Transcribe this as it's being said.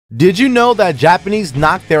Did you know that Japanese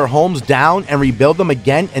knock their homes down and rebuild them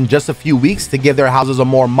again in just a few weeks to give their houses a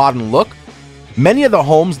more modern look? Many of the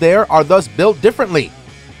homes there are thus built differently.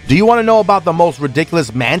 Do you want to know about the most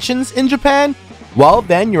ridiculous mansions in Japan? Well,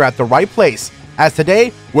 then you're at the right place, as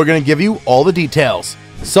today we're going to give you all the details.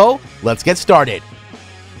 So, let's get started.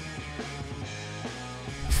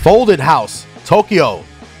 Folded house, Tokyo.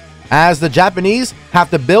 As the Japanese have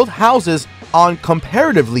to build houses on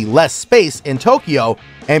comparatively less space in Tokyo,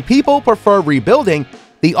 and people prefer rebuilding,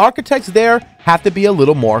 the architects there have to be a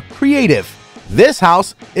little more creative. This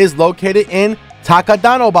house is located in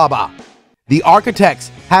Takadanobaba. The architects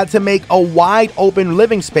had to make a wide open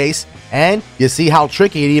living space, and you see how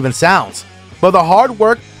tricky it even sounds. But the hard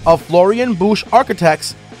work of Florian Busch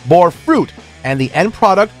architects bore fruit, and the end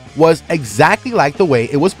product was exactly like the way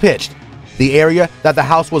it was pitched. The area that the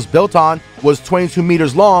house was built on was 22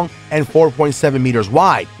 meters long and 4.7 meters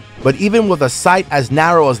wide. But even with a site as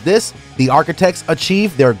narrow as this, the architects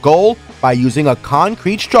achieved their goal by using a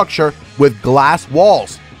concrete structure with glass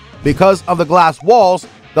walls. Because of the glass walls,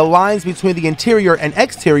 the lines between the interior and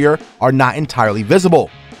exterior are not entirely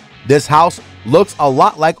visible. This house looks a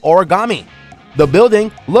lot like origami. The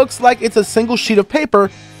building looks like it's a single sheet of paper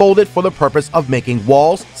folded for the purpose of making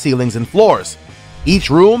walls, ceilings, and floors.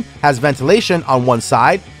 Each room has ventilation on one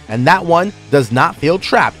side, and that one does not feel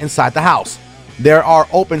trapped inside the house. There are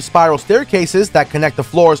open spiral staircases that connect the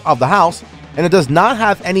floors of the house, and it does not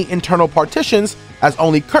have any internal partitions, as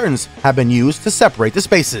only curtains have been used to separate the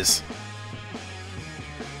spaces.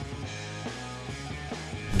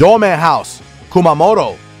 Dome House,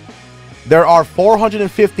 Kumamoto. There are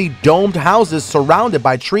 450 domed houses surrounded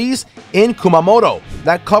by trees in Kumamoto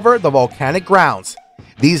that cover the volcanic grounds.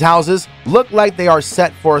 These houses look like they are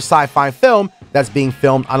set for a sci-fi film that's being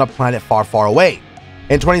filmed on a planet far, far away.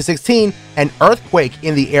 In 2016, an earthquake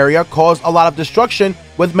in the area caused a lot of destruction,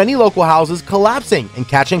 with many local houses collapsing and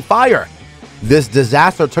catching fire. This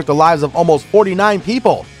disaster took the lives of almost 49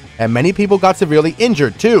 people, and many people got severely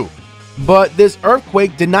injured too. But this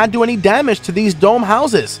earthquake did not do any damage to these dome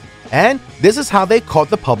houses, and this is how they caught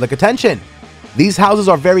the public attention. These houses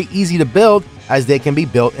are very easy to build, as they can be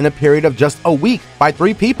built in a period of just a week by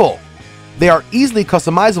 3 people. They are easily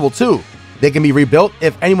customizable too. They can be rebuilt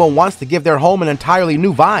if anyone wants to give their home an entirely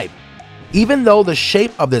new vibe. Even though the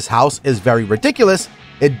shape of this house is very ridiculous,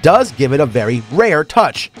 it does give it a very rare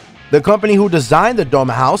touch. The company who designed the dome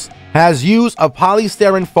house has used a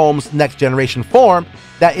polystyrene foam's next generation form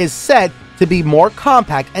that is said to be more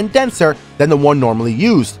compact and denser than the one normally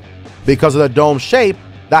used. Because of the dome shape,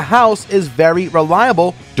 the house is very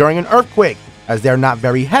reliable during an earthquake, as they're not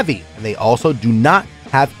very heavy, and they also do not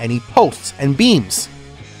have any posts and beams.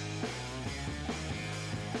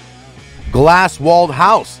 Glass-walled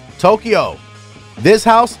house, Tokyo. This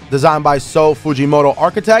house, designed by So Fujimoto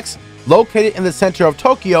architects, located in the center of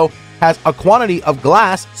Tokyo, has a quantity of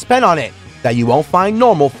glass spent on it that you won't find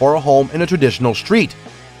normal for a home in a traditional street.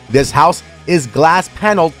 This house is glass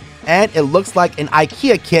paneled, and it looks like an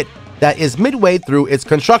IKEA kit that is midway through its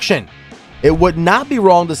construction. It would not be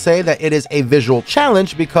wrong to say that it is a visual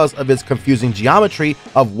challenge because of its confusing geometry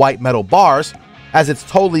of white metal bars. As it's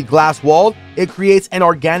totally glass-walled, it creates an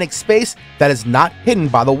organic space that is not hidden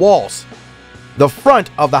by the walls. The front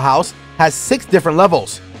of the house has 6 different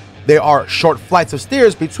levels. There are short flights of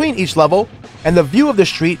stairs between each level, and the view of the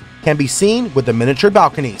street can be seen with the miniature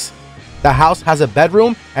balconies. The house has a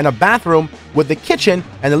bedroom and a bathroom, with the kitchen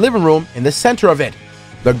and the living room in the center of it.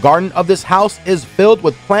 The garden of this house is filled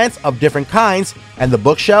with plants of different kinds, and the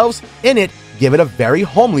bookshelves in it give it a very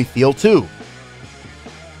homely feel too.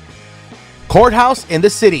 Courthouse in the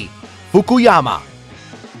city, Fukuyama.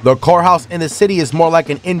 The courthouse in the city is more like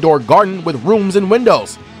an indoor garden with rooms and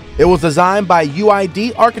windows. It was designed by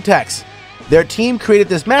UID architects. Their team created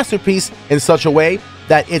this masterpiece in such a way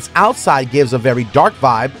that its outside gives a very dark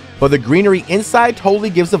vibe, but the greenery inside totally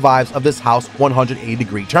gives the vibes of this house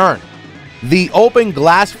 180-degree turn. The open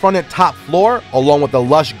glass-fronted top floor, along with the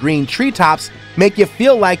lush green treetops, make you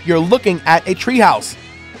feel like you're looking at a treehouse.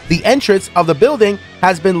 The entrance of the building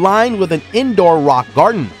has been lined with an indoor rock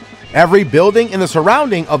garden. Every building in the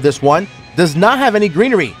surrounding of this one does not have any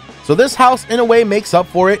greenery, so this house in a way makes up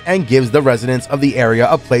for it and gives the residents of the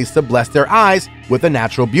area a place to bless their eyes with the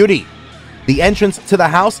natural beauty. The entrance to the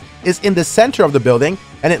house is in the center of the building,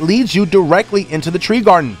 and it leads you directly into the tree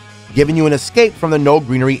garden, giving you an escape from the no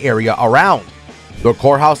greenery area around. The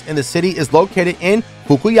courthouse in the city is located in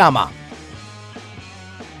Fukuyama.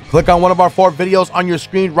 Click on one of our 4 videos on your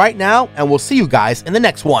screen right now, and we'll see you guys in the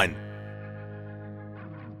next one.